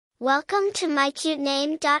Welcome to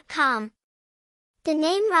mycutename.com. The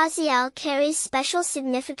name Raziel carries special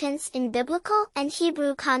significance in biblical and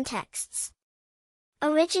Hebrew contexts.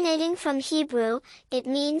 Originating from Hebrew, it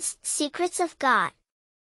means secrets of God.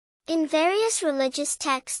 In various religious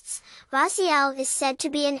texts, Raziel is said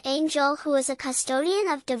to be an angel who is a custodian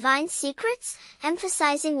of divine secrets,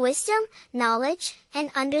 emphasizing wisdom, knowledge,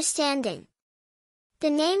 and understanding.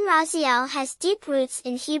 The name Raziel has deep roots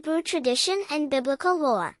in Hebrew tradition and biblical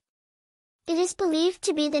lore. It is believed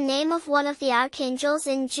to be the name of one of the archangels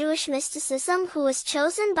in Jewish mysticism who was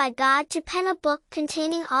chosen by God to pen a book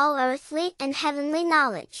containing all earthly and heavenly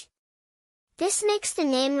knowledge. This makes the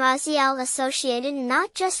name Raziel associated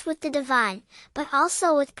not just with the divine, but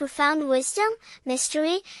also with profound wisdom,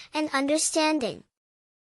 mystery, and understanding.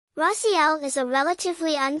 Raziel is a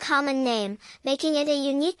relatively uncommon name, making it a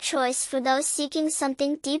unique choice for those seeking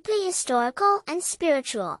something deeply historical and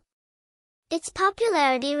spiritual. Its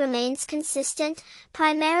popularity remains consistent,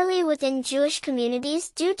 primarily within Jewish communities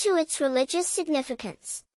due to its religious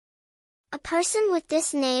significance. A person with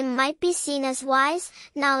this name might be seen as wise,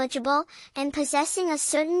 knowledgeable, and possessing a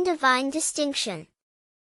certain divine distinction.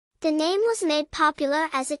 The name was made popular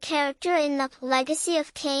as a character in the Legacy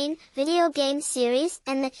of Kain video game series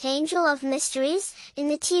and the Angel of Mysteries in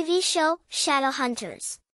the TV show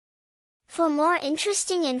Shadowhunters. For more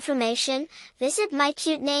interesting information, visit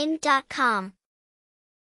mycutename.com.